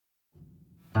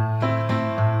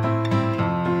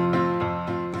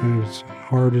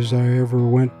hard as I ever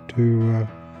went to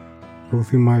go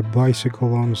through my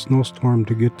bicycle on a snowstorm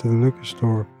to get to the liquor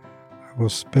store, I will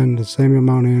spend the same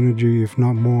amount of energy, if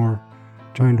not more,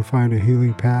 trying to find a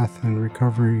healing path and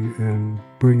recovery and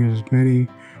bring as many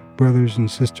brothers and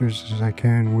sisters as I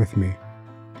can with me.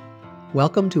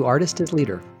 Welcome to Artist as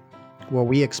Leader, where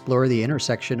we explore the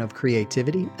intersection of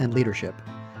creativity and leadership.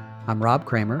 I'm Rob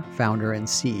Kramer, founder and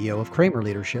CEO of Kramer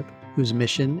Leadership, whose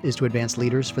mission is to advance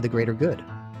leaders for the greater good.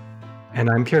 And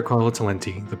I'm Piercarlo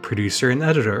Talenti, the producer and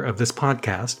editor of this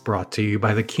podcast, brought to you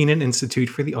by the Kenan Institute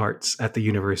for the Arts at the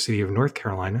University of North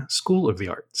Carolina School of the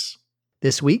Arts.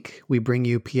 This week, we bring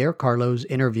you Piercarlo's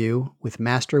interview with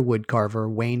master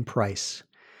woodcarver Wayne Price.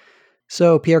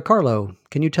 So, Piercarlo,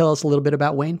 can you tell us a little bit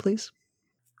about Wayne, please?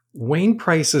 Wayne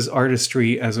Price's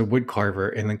artistry as a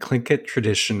woodcarver in the Tlingit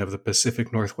tradition of the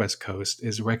Pacific Northwest coast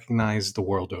is recognized the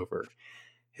world over.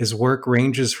 His work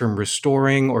ranges from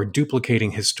restoring or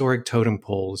duplicating historic totem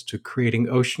poles to creating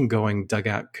ocean-going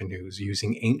dugout canoes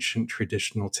using ancient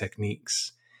traditional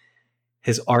techniques.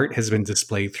 His art has been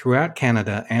displayed throughout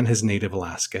Canada and his native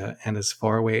Alaska, and as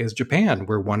far away as Japan,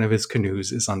 where one of his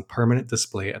canoes is on permanent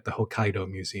display at the Hokkaido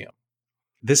Museum.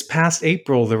 This past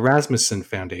April, the Rasmussen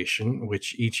Foundation,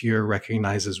 which each year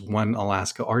recognizes one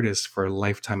Alaska artist for a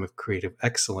lifetime of creative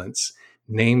excellence,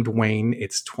 named Wayne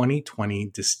its 2020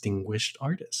 Distinguished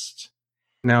Artist.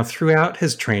 Now, throughout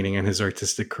his training and his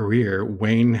artistic career,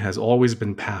 Wayne has always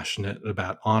been passionate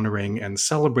about honoring and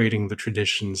celebrating the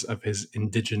traditions of his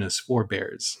indigenous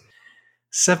forebears.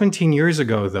 17 years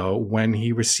ago, though, when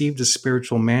he received a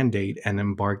spiritual mandate and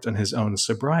embarked on his own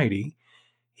sobriety,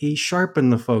 he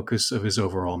sharpened the focus of his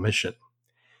overall mission.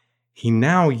 He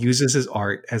now uses his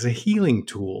art as a healing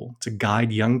tool to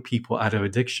guide young people out of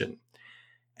addiction,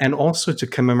 and also to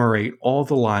commemorate all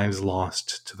the lives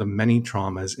lost to the many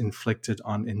traumas inflicted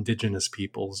on Indigenous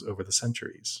peoples over the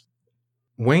centuries.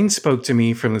 Wayne spoke to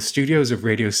me from the studios of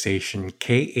radio station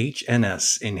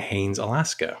KHNS in Haines,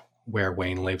 Alaska, where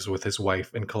Wayne lives with his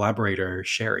wife and collaborator,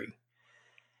 Sherry.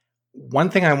 One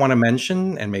thing I want to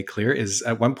mention and make clear is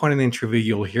at one point in the interview,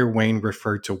 you'll hear Wayne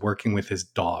refer to working with his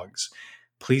dogs.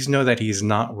 Please know that he's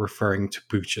not referring to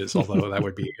pooches, although that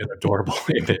would be an adorable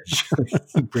image.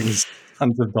 He brings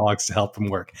tons of dogs to help him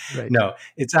work. Right. No,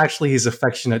 it's actually his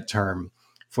affectionate term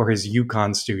for his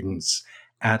Yukon students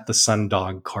at the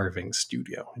Sundog Carving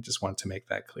Studio. I just want to make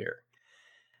that clear.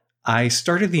 I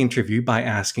started the interview by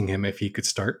asking him if he could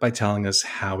start by telling us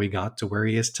how he got to where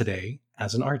he is today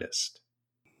as an artist.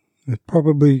 It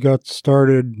probably got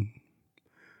started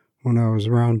when I was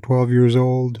around 12 years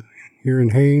old here in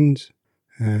Haines,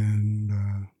 and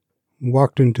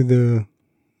walked into the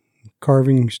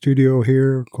carving studio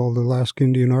here called Alaska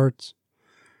Indian Arts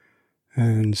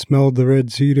and smelled the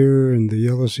red cedar and the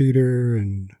yellow cedar,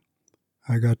 and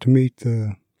I got to meet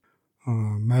the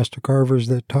master carvers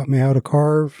that taught me how to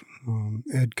carve,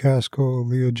 Ed Casco,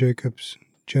 Leo Jacobs,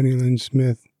 Jenny Lynn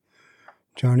Smith,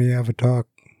 Johnny Avatok,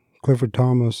 Clifford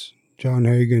Thomas, John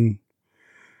Hagan.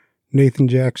 Nathan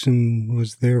Jackson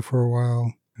was there for a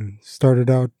while and started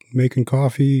out making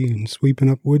coffee and sweeping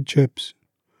up wood chips.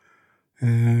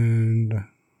 And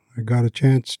I got a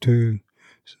chance to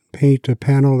paint a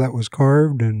panel that was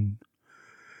carved, and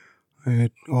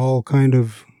it all kind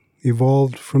of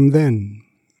evolved from then.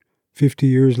 50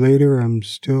 years later, I'm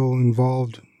still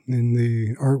involved in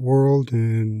the art world,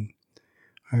 and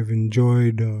I've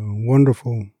enjoyed a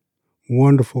wonderful,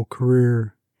 wonderful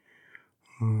career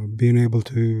being able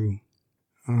to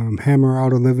hammer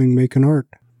out a living making art.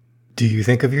 Do you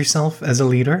think of yourself as a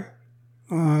leader?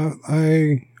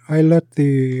 I let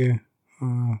the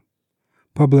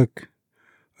public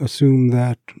assume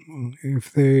that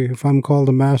if I'm called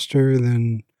a master,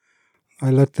 then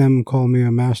I let them call me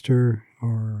a master,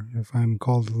 or if I'm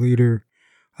called a leader,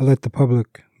 I let the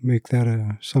public make that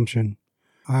assumption.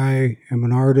 I am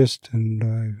an artist,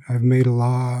 and I've made a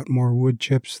lot more wood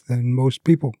chips than most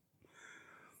people.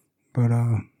 But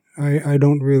I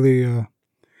don't really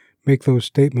make those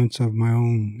statements of my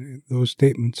own. Those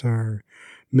statements are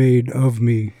made of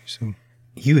me. So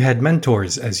you had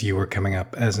mentors as you were coming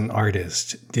up as an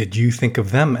artist. Did you think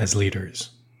of them as leaders?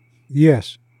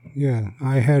 Yes. Yeah.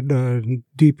 I had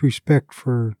deep respect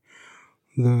for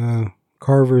the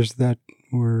carvers that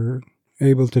were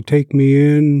able to take me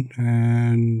in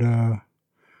and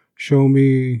show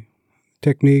me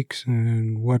techniques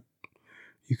and what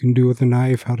you can do with a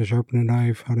knife, how to sharpen a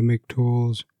knife, how to make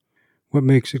tools, what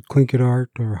makes it Tlingit art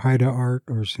or Haida art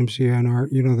or Tsimshian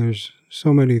art. You know, there's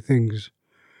so many things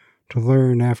to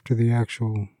learn after the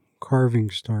actual carving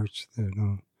starts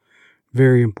that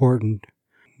very important.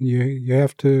 You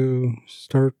have to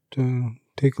start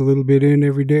take a little bit in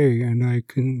every day, and I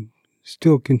can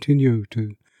still continue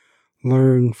to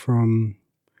learn from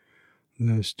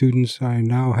the students I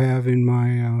now have in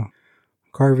my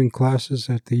carving classes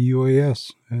at the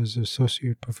UAS as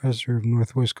Associate Professor of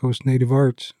Northwest Coast Native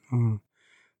Arts.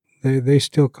 They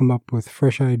still come up with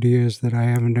fresh ideas that I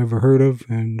haven't ever heard of,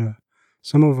 and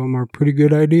some of them are pretty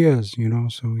good ideas,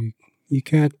 so you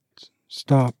can't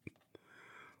stop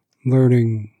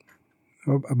learning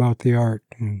about the art,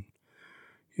 and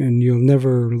you'll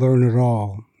never learn it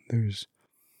all.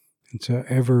 It's an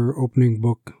ever-opening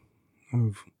book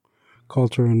of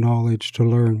culture and knowledge to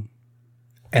learn.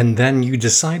 And then you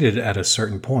decided at a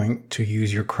certain point to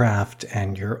use your craft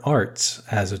and your arts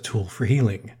as a tool for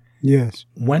healing. Yes.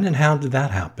 When and how did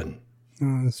that happen?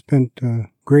 I spent a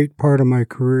great part of my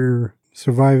career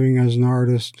surviving as an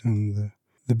artist, and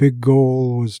the big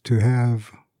goal was to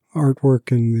have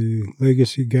artwork in the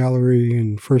Legacy Gallery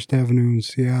in First Avenue in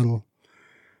Seattle.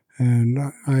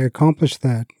 And I accomplished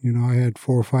that. I had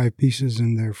 4 or 5 pieces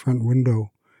in their front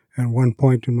window at one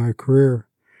point in my career.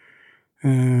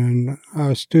 And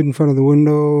I stood in front of the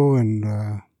window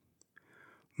and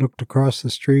looked across the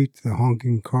street, the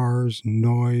honking cars and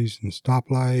noise and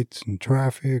stoplights and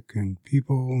traffic and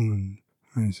people. And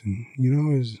I said,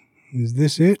 is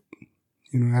this it?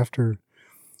 After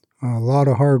a lot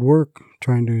of hard work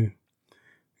trying to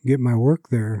get my work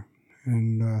there.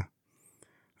 And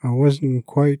I wasn't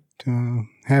quite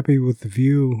happy with the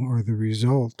view or the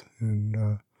result.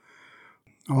 And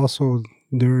also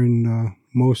during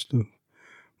most of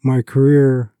my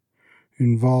career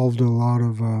involved a lot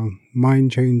of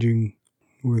mind changing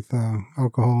with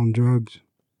alcohol and drugs.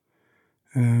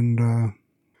 And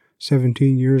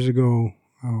 17 years ago,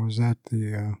 I was at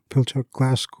the Pilchuck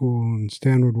Glass School in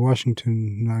Stanwood,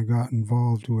 Washington, and I got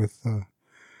involved with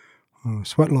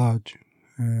Sweat Lodge.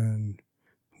 And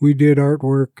we did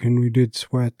artwork, and we did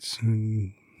sweats,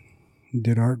 and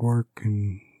did artwork,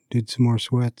 and did some more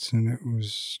sweats, and it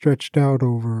was stretched out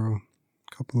over a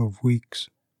couple of weeks.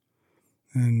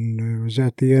 And it was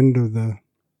at the end of the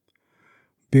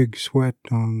big sweat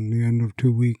on the end of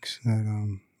 2 weeks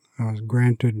that I was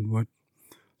granted what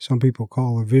some people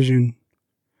call a vision.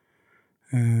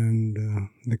 And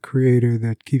the creator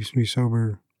that keeps me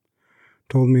sober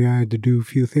told me I had to do a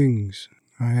few things.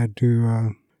 I had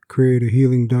to create a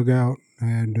healing dugout. I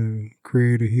had to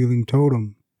create a healing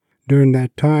totem. During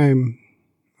that time,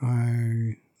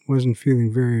 I wasn't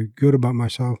feeling very good about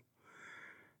myself.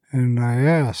 And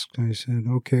I said,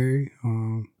 okay,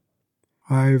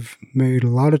 I've made a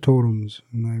lot of totems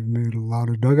and I've made a lot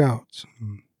of dugouts.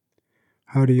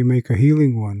 How do you make a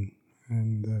healing one?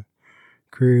 And the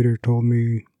creator told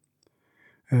me,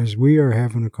 as we are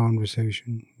having a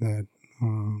conversation, that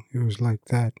it was like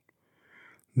that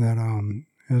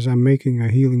as I'm making a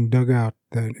healing dugout,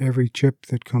 that every chip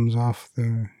that comes off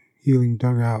the healing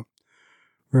dugout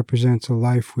represents a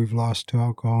life we've lost to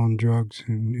alcohol and drugs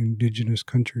in indigenous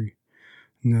country.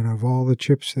 And that of all the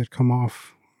chips that come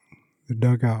off the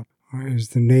dugout is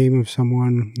the name of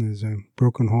someone, there's a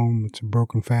broken home, it's a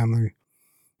broken family,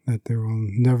 that there will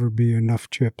never be enough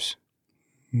chips.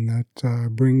 And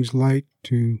that brings light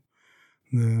to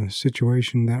the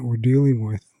situation that we're dealing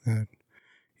with, that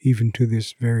even to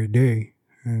this very day.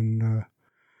 And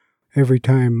every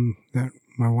time that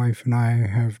my wife and I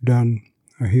have done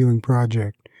a healing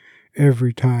project,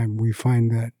 every time we find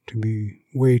that to be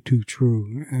way too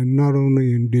true. And not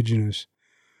only indigenous,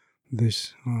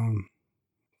 this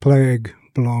plague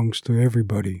belongs to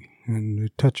everybody, and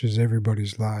it touches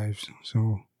everybody's lives.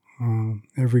 So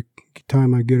every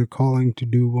time I get a calling to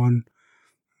do one,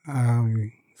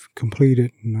 I complete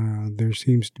it, and there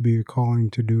seems to be a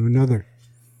calling to do another.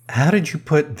 How did you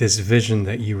put this vision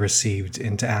that you received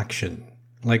into action?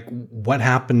 Like, what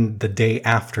happened the day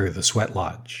after the Sweat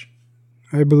Lodge?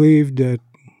 I believed that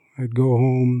I'd go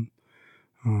home,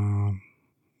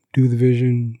 do the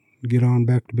vision, get on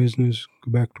back to business,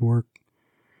 go back to work.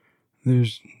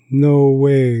 There's no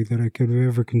way that I could have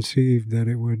ever conceived that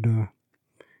it would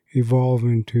evolve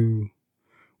into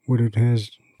what it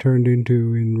has turned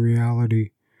into in reality.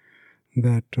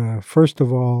 That, first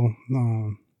of all,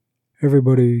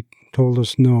 everybody told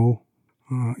us no.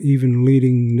 Even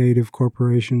leading Native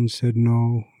corporations said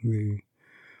no.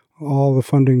 All the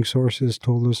funding sources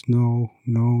told us no,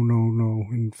 no, no, no.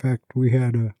 In fact, we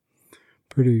had a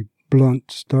pretty blunt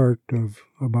start of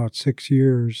about 6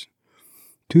 years,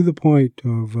 to the point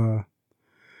of,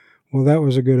 well, that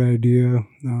was a good idea,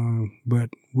 but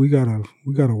we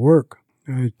gotta work.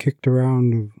 I kicked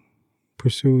around of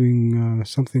pursuing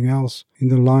something else in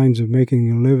the lines of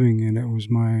making a living, and it was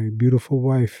my beautiful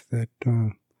wife that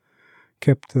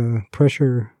kept the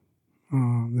pressure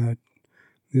that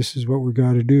this is what we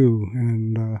got to do.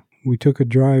 And we took a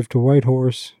drive to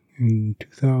Whitehorse in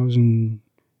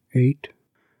 2008,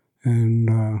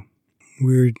 and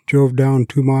we drove down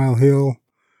 2 Mile Hill.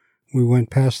 We went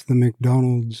past the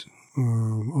McDonald's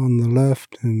on the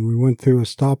left, and we went through a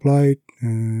stoplight,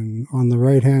 and on the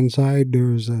right-hand side there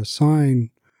was a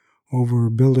sign over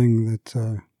a building that's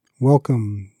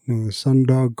welcome, the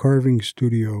Sundog Carving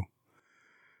Studio.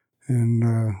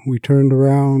 And we turned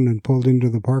around and pulled into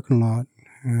the parking lot,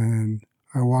 and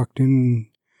I walked in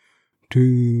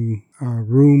to a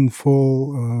room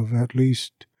full of at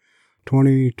least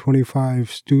 20,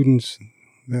 25 students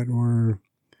that were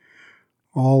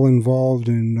all involved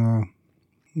in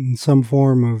some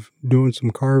form of doing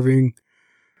some carving.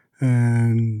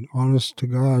 And honest to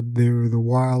God, they were the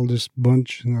wildest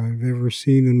bunch I've ever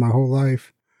seen in my whole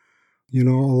life. You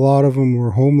know, a lot of them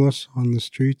were homeless on the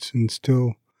streets and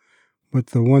still, but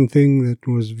the one thing that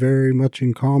was very much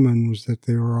in common was that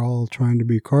they were all trying to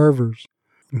be carvers.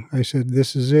 I said,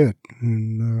 this is it.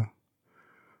 And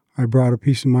I brought a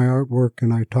piece of my artwork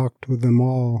and I talked with them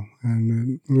all,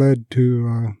 and it led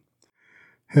to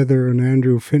Heather and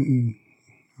Andrew Fenton.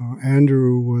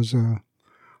 Andrew was a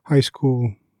high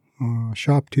school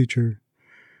shop teacher,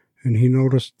 and he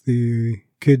noticed the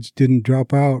kids didn't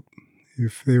drop out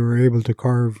if they were able to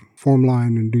carve form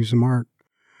line and do some art.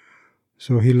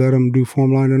 So he let them do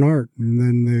form line and art, and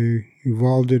then they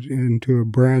evolved it into a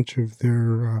branch of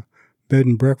their bed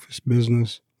and breakfast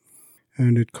business,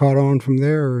 and it caught on from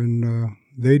there, and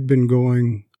they'd been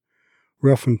going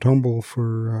rough and tumble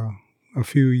for a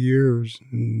few years,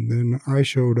 and then I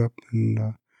showed up,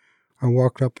 and I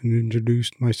walked up and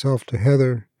introduced myself to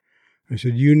Heather. I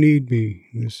said, you need me.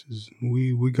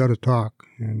 We got to talk.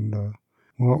 And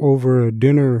well, over a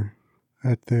dinner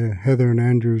at the Heather and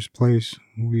Andrews place,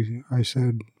 I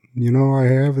said, you know, I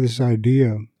have this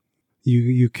idea.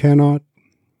 You cannot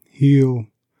heal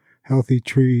healthy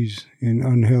trees in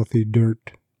unhealthy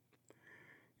dirt.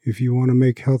 If you want to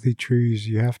make healthy trees,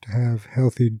 you have to have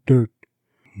healthy dirt.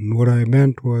 And what I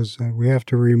meant was that we have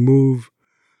to remove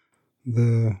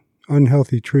the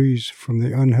unhealthy trees from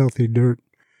the unhealthy dirt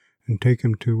and take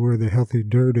them to where the healthy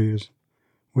dirt is.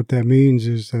 What that means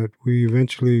is that we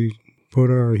eventually put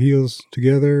our heels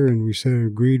together and we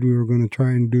agreed we were going to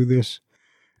try and do this.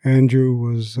 Andrew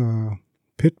was a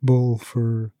pit bull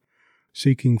for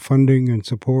seeking funding and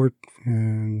support,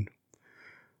 and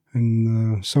in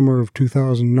the summer of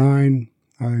 2009,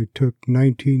 I took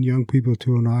 19 young people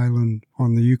to an island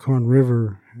on the Yukon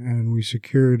River, and we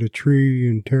secured a tree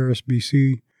in Terrace,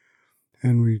 BC,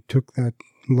 and we took that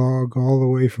log all the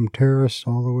way from Terrace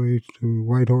all the way to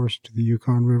Whitehorse to the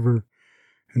Yukon River,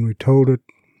 and we towed it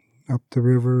up the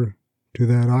river to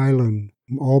that island,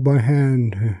 all by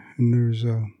hand, and there's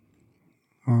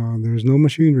no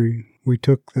machinery. We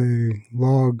took the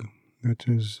log that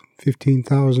is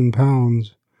 15,000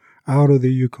 pounds out of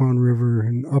the Yukon River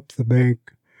and up the bank,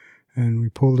 and we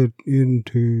pulled it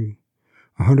into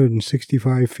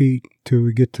 165 feet till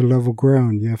we get to level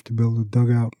ground. You have to build a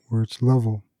dugout where it's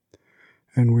level.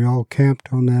 And we all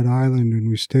camped on that island, and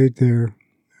we stayed there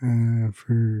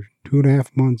for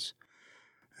 2.5 months,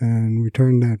 and we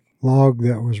turned that log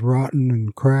that was rotten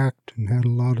and cracked and had a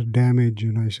lot of damage,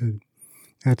 and I said,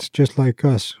 that's just like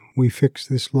us. We fix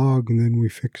this log and then we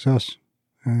fix us.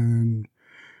 And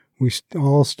we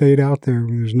all stayed out there.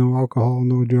 There's no alcohol,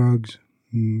 no drugs.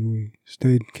 And we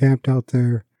stayed camped out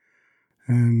there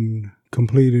and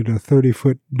completed a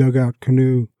 30-foot dugout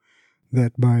canoe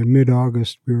that by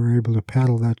mid-August we were able to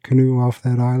paddle that canoe off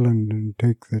that island and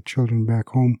take the children back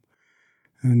home.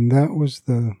 And that was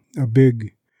a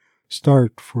big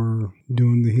start for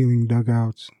doing the healing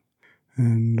dugouts.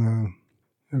 And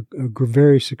a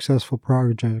very successful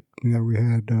project that we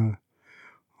had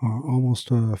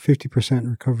almost a 50%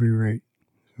 recovery rate.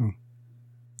 So.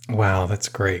 Wow, that's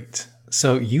great.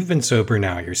 So you've been sober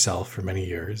now yourself for many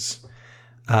years.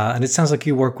 And it sounds like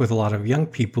you work with a lot of young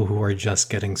people who are just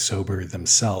getting sober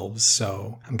themselves.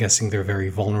 So I'm guessing they're very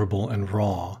vulnerable and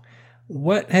raw.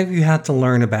 What have you had to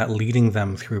learn about leading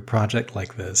them through a project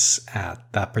like this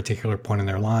at that particular point in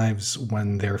their lives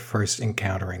when they're first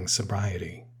encountering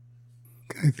sobriety?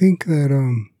 I think that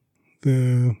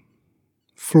the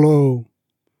flow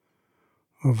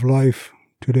of life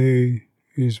today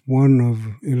is one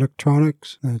of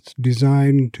electronics that's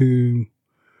designed to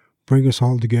bring us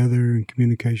all together in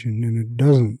communication, and it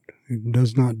doesn't. It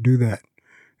does not do that.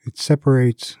 It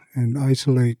separates and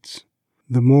isolates.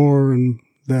 The more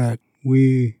that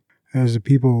we as a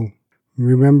people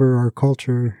remember our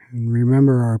culture and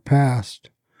remember our past,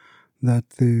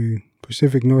 that the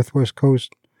Pacific Northwest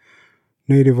Coast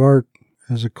Native art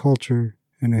as a culture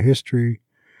and a history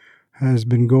has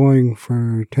been going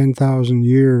for 10,000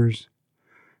 years,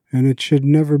 and it should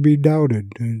never be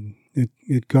doubted. And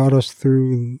it got us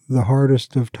through the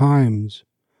hardest of times,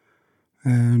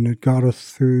 and it got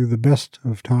us through the best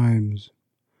of times,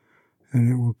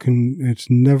 and it's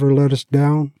never let us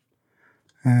down,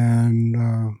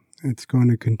 and it's going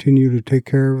to continue to take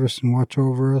care of us and watch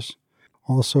over us.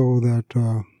 Also, that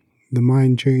the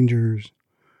mind changers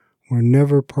were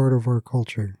never part of our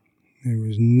culture. It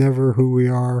was never who we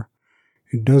are.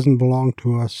 It doesn't belong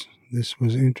to us. This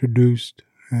was introduced,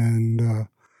 and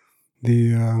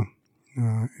the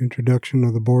introduction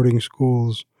of the boarding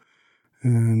schools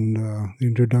and the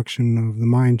introduction of the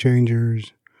mind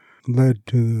changers led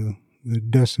to the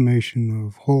decimation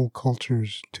of whole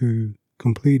cultures to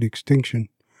complete extinction.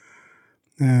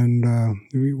 And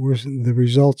the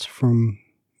results from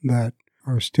that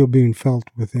are still being felt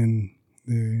within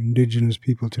the indigenous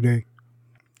people today.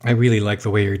 I really like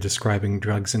the way you're describing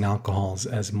drugs and alcohols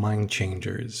as mind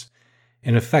changers.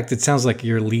 In effect, it sounds like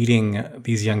you're leading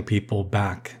these young people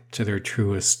back to their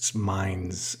truest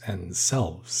minds and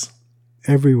selves.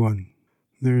 Everyone.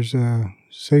 There's a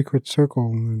sacred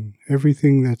circle, and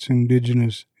everything that's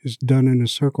indigenous is done in a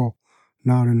circle,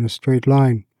 not in a straight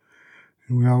line.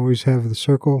 And we always have the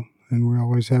circle, and we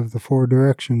always have the four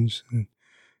directions. And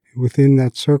within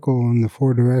that circle and the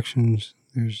four directions,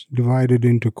 there's divided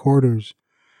into quarters.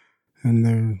 And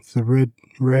there's the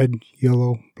red,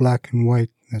 yellow, black, and white.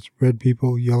 That's red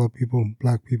people, yellow people,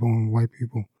 black people, and white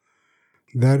people.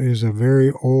 That is a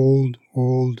very old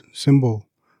symbol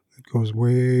that goes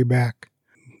way back.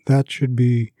 That should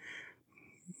be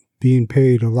being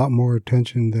paid a lot more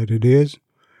attention than it is.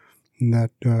 And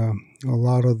that a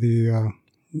lot of the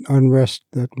unrest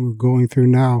that we're going through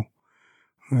now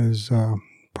is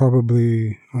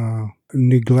probably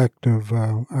neglect of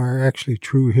our actually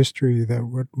true history, that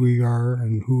what we are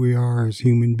and who we are as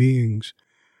human beings.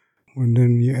 When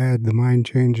then you add the mind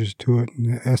changes to it,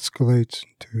 and it escalates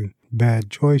to bad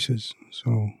choices.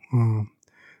 So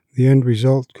the end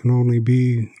result can only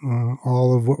be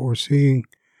all of what we're seeing,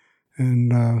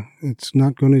 and it's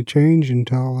not going to change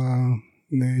until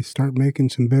they start making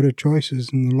some better choices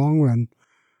in the long run.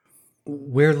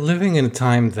 We're living in a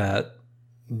time that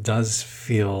does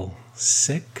feel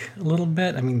sick a little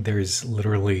bit. I mean, there's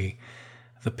literally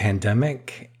the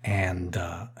pandemic, and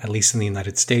at least in the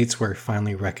United States, we're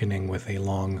finally reckoning with a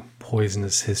long,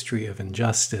 poisonous history of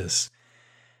injustice.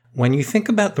 When you think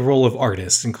about the role of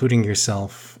artists, including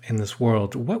yourself, in this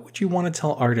world, what would you want to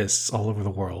tell artists all over the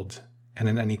world and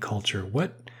in any culture?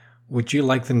 What would you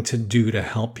like them to do to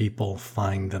help people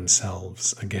find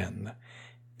themselves again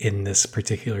in this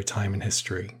particular time in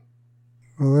history?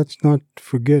 Well, let's not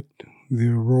forget the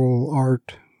role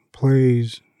art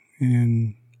plays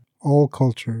in all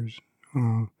cultures.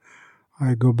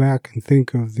 I go back and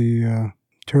think of the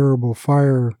terrible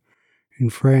fire in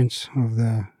France of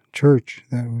the church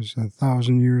that was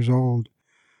 1,000 years old,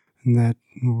 and that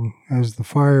as the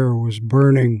fire was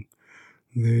burning,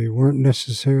 they weren't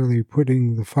necessarily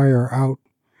putting the fire out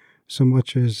so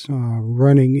much as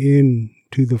running in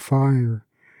to the fire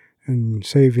and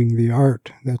saving the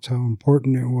art. That's how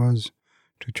important it was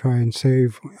to try and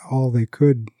save all they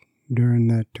could during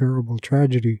that terrible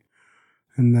tragedy.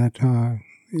 And that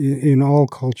in all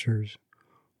cultures,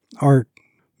 art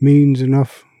means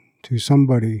enough to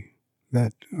somebody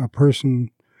that a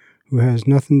person who has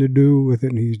nothing to do with it,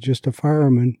 and he's just a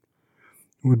fireman,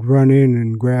 would run in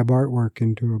and grab artwork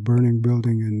into a burning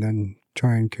building and then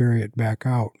try and carry it back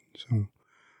out. So,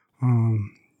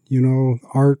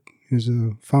 art is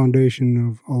a foundation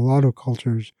of a lot of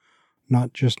cultures,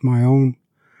 not just my own,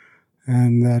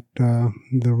 and that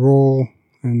the role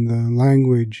and the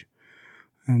language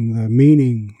and the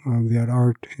meaning of that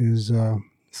art is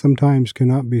sometimes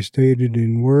cannot be stated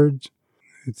in words.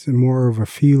 It's more of a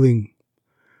feeling,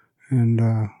 and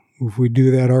if we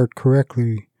do that art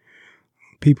correctly,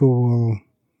 people will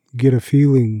get a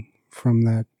feeling from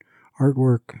that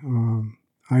artwork.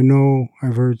 I know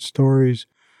I've heard stories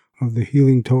of the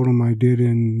healing totem I did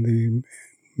in the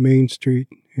Main Street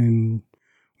in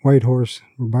Whitehorse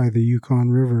by the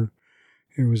Yukon River.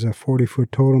 It was a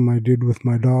 40-foot totem I did with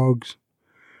my dogs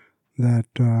that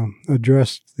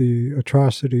addressed the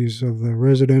atrocities of the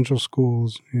residential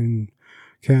schools in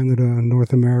Canada,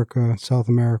 North America, South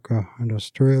America, and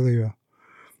Australia.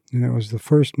 And it was the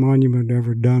first monument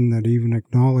ever done that even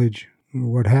acknowledged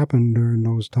what happened during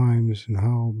those times and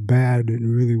how bad it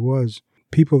really was.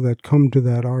 People that come to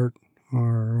that art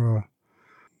are,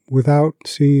 without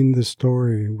seeing the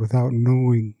story, without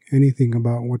knowing anything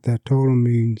about what that totem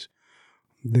means,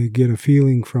 they get a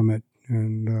feeling from it.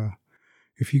 And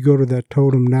if you go to that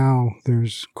totem now,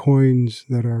 there's coins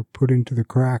that are put into the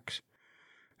cracks,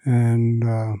 and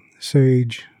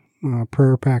sage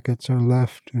prayer packets are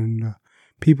left, and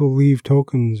people leave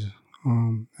tokens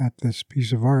at this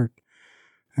piece of art.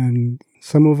 And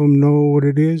some of them know what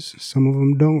it is, some of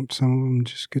them don't. Some of them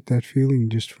just get that feeling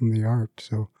just from the art.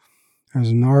 So as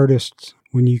an artist,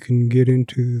 when you can get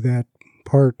into that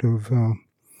part of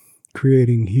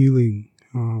creating healing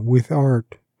with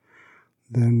art,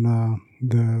 then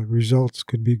the results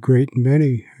could be great and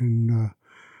many. And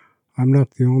I'm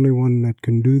not the only one that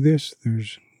can do this.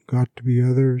 There's got to be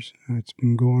others. It's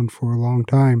been going for a long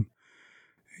time.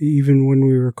 Even when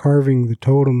we were carving the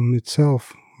totem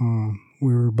itself,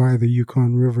 we were by the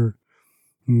Yukon River,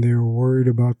 and they were worried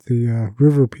about the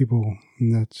river people,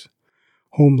 and that's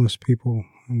homeless people,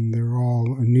 and they're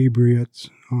all inebriates,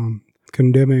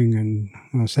 condemning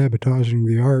and sabotaging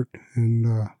the art.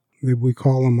 And we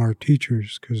call them our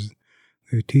teachers because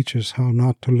they teach us how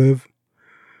not to live.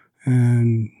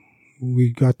 And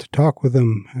we got to talk with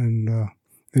them, and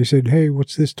they said, "Hey,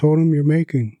 what's this totem you're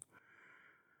making?"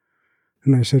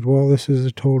 And I said, "Well, this is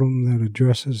a totem that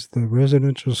addresses the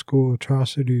residential school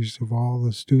atrocities of all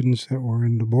the students that were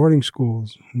in the boarding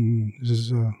schools. And this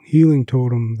is a healing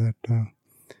totem that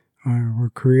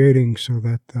we're creating so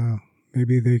that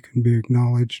maybe they can be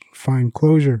acknowledged, find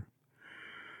closure."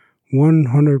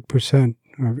 100%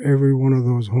 of every one of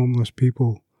those homeless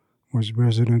people was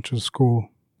residential school.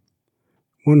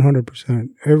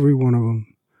 100%, every one of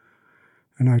them.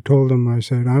 And I told them, I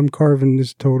said, "I'm carving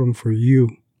this totem for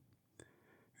you.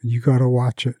 You got to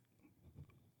watch it.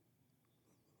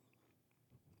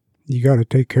 You got to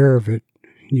take care of it.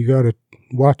 You got to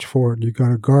watch for it. You got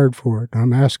to guard for it.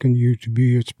 I'm asking you to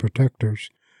be its protectors."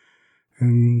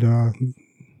 And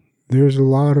there's a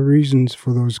lot of reasons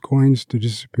for those coins to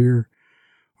disappear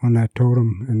on that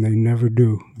totem, and they never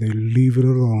do. They leave it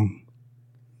alone.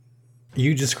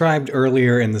 You described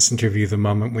earlier in this interview the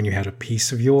moment when you had a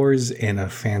piece of yours in a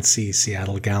fancy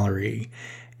Seattle gallery,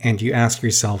 and you ask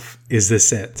yourself, is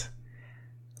this it?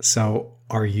 So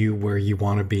are you where you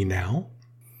want to be now?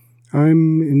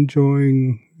 I'm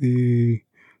enjoying the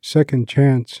second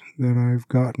chance that I've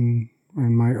gotten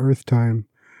in my earth time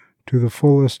to the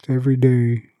fullest every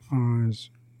day.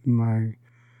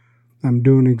 I'm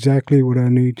doing exactly what I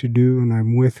need to do, and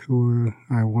I'm with who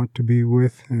I want to be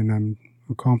with, and I'm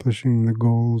accomplishing the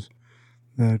goals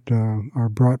that are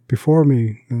brought before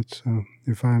me. That's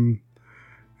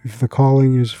if the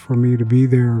calling is for me to be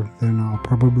there, then I'll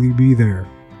probably be there.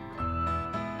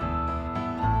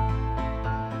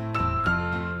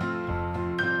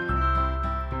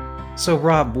 So,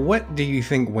 Rob, what do you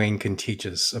think Wayne can teach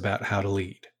us about how to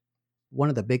lead? One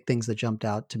of the big things that jumped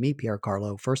out to me, Pierre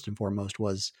Carlo, first and foremost,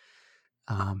 was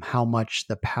how much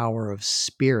the power of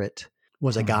spirit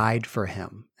was a guide for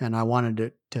him. And I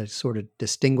wanted to sort of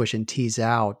distinguish and tease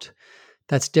out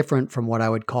that's different from what I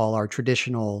would call our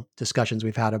traditional discussions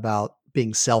we've had about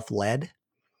being self-led,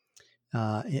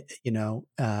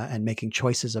 and making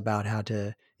choices about how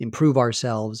to improve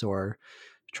ourselves or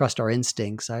trust our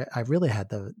instincts. I really had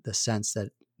the sense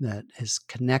that his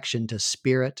connection to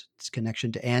spirit, his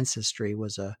connection to ancestry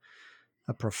was a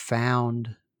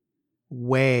profound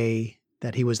way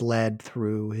that he was led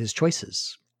through his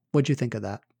choices. What'd you think of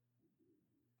that?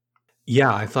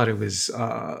 Yeah, I thought it was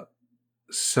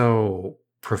so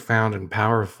profound and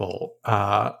powerful.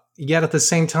 Yet at the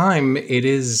same time,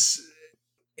 he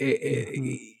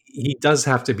does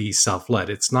have to be self-led.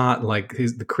 It's not like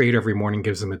the creator every morning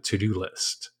gives him a to-do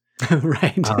list.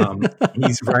 Right.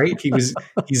 He's right.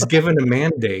 He's given a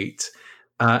mandate.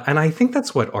 And I think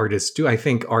that's what artists do. I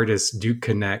think artists do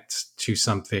connect to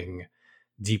something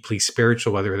deeply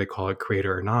spiritual, whether they call it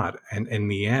creator or not. And in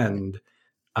the end,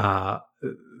 they're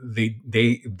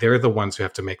the ones who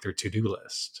have to make their to-do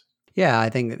list. Yeah, I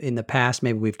think in the past,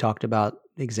 maybe we've talked about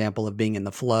the example of being in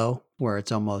the flow, where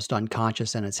it's almost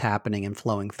unconscious and it's happening and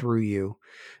flowing through you.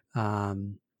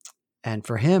 And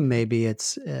for him, maybe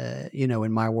it's,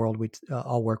 in my world,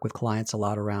 I'll work with clients a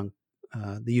lot around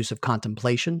the use of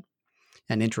contemplation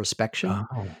and introspection.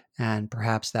 Oh. And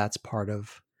perhaps that's part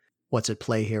of what's at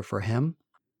play here for him.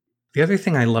 The other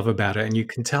thing I love about it, and you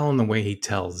can tell in the way he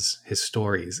tells his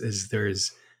stories, is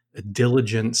there's a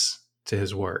diligence to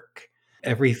his work.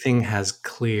 Everything has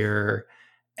clear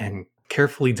and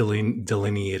carefully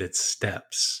delineated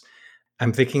steps.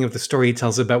 I'm thinking of the story he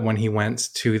tells about when he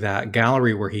went to that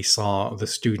gallery where he saw the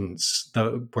students,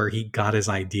 where he got his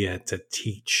idea to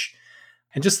teach.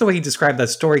 And just the way he described that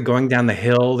story, going down the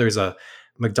hill, there's a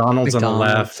McDonald's on the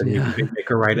left and yeah. you can make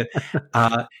a right.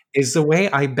 Is the way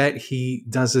I bet he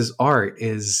does his art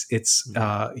is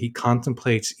he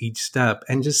contemplates each step.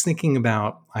 And just thinking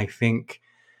about, I think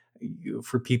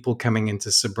for people coming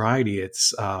into sobriety,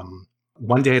 it's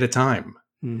one day at a time.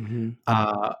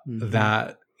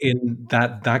 That in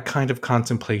that kind of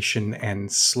contemplation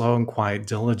and slow and quiet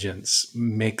diligence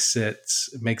makes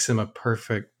him a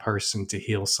perfect person to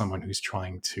heal someone who's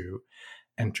trying to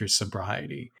enter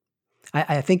sobriety.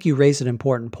 I think you raised an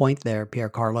important point there,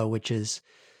 Piercarlo, which is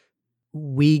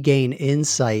we gain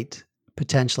insight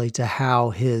potentially to how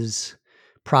his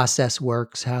process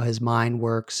works, how his mind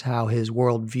works, how his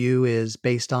worldview is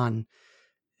based on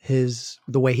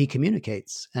the way he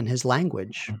communicates and his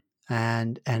language.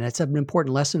 And it's an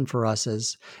important lesson for us,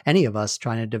 as any of us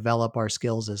trying to develop our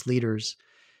skills as leaders,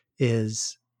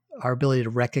 is our ability to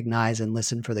recognize and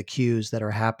listen for the cues that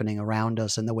are happening around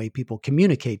us, and the way people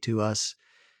communicate to us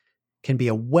can be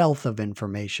a wealth of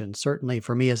information. Certainly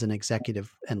for me as an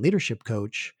executive and leadership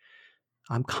coach,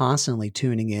 I'm constantly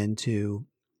tuning into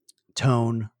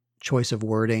tone, choice of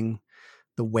wording,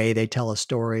 the way they tell a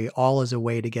story, all as a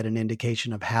way to get an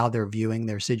indication of how they're viewing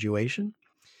their situation.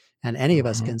 And any of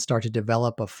us can start to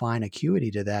develop a fine acuity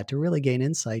to that, to really gain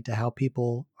insight to how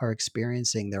people are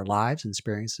experiencing their lives,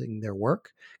 experiencing their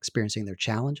work, experiencing their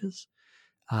challenges.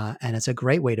 And it's a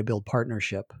great way to build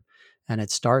partnership. And it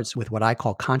starts with what I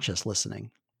call conscious listening.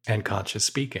 And conscious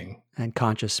speaking. And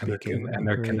conscious speaking. And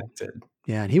they're connected.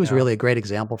 Yeah, and he was really a great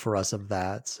example for us of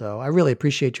that. So I really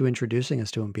appreciate you introducing us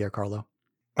to him, Piercarlo.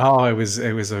 Oh, it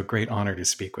was a great honor to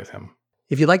speak with him.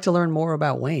 If you'd like to learn more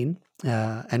about Wayne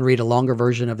and read a longer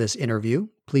version of this interview,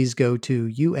 please go to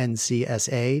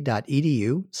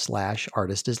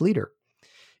uncsa.edu/artistasleader.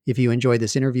 If you enjoyed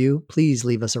this interview, please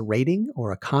leave us a rating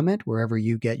or a comment wherever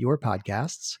you get your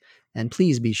podcasts. And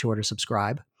please be sure to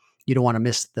subscribe. You don't want to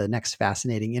miss the next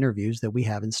fascinating interviews that we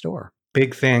have in store.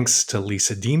 Big thanks to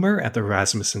Lisa Deemer at the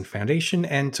Rasmussen Foundation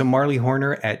and to Marley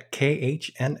Horner at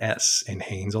KHNS in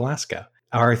Haines, Alaska.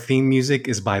 Our theme music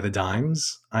is by The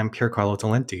Dimes. I'm Piercarlo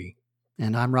Talenti.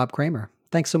 And I'm Rob Kramer.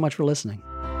 Thanks so much for listening.